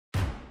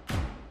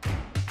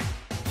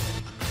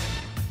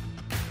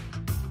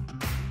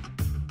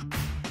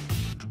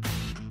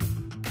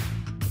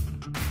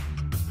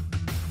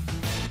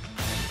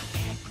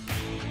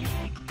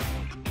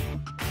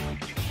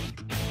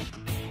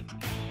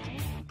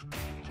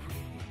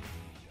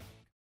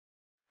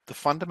The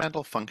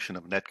fundamental function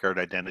of NetGuard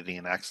Identity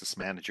and Access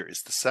Manager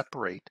is to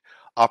separate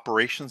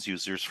operations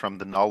users from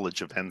the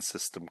knowledge of end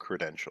system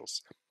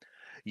credentials.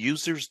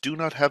 Users do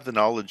not have the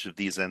knowledge of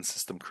these end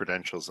system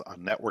credentials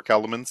on network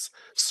elements,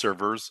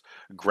 servers,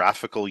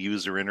 graphical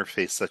user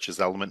interface such as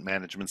element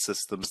management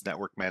systems,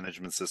 network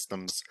management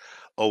systems,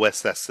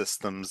 OSS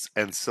systems,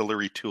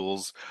 ancillary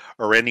tools,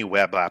 or any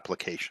web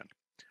application.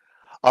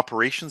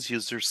 Operations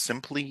users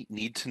simply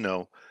need to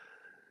know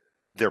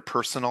their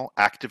personal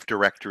Active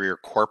Directory or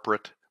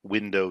corporate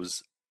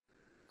Windows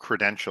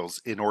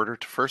credentials in order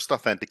to first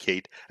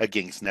authenticate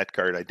against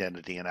NetGuard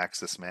Identity and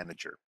Access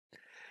Manager.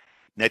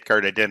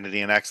 NetGuard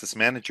Identity and Access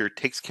Manager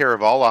takes care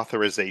of all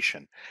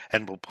authorization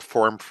and will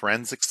perform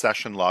forensic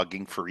session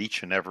logging for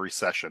each and every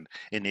session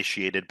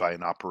initiated by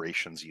an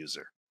operations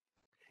user.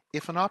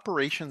 If an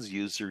operations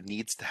user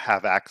needs to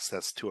have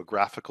access to a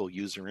graphical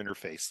user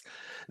interface,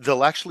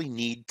 they'll actually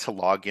need to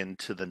log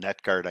into the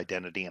NetGuard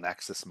Identity and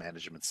Access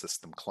Management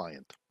System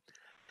client.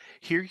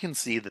 Here you can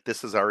see that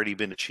this has already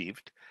been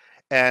achieved,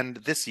 and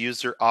this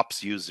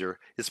ops user,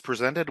 is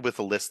presented with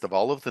a list of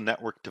all of the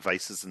network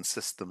devices and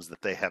systems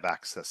that they have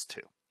access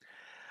to.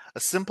 A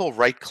simple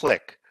right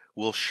click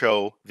will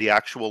show the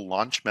actual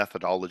launch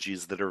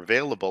methodologies that are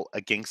available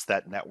against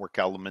that network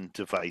element,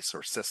 device,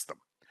 or system.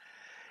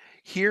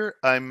 Here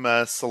I'm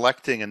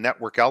selecting a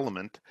network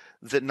element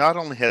that not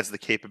only has the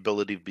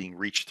capability of being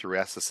reached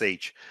through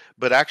SSH,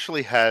 but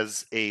actually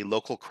has a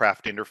local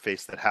craft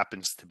interface that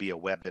happens to be a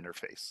web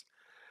interface.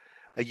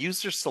 A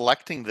user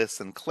selecting this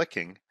and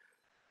clicking,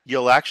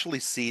 you'll actually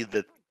see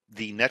that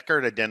the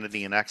NetGuard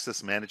Identity and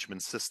Access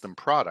Management System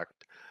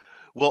product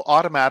will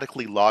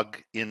automatically log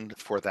in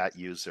for that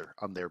user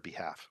on their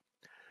behalf.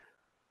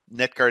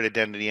 NetGuard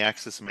Identity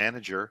Access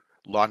Manager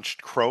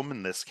launched Chrome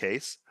in this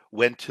case,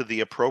 went to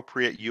the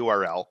appropriate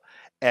URL,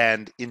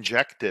 and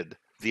injected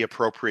the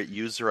appropriate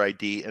user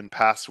ID and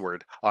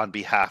password on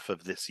behalf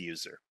of this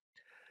user.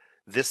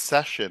 This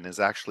session is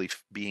actually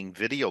being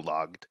video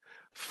logged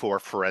for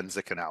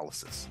forensic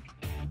analysis.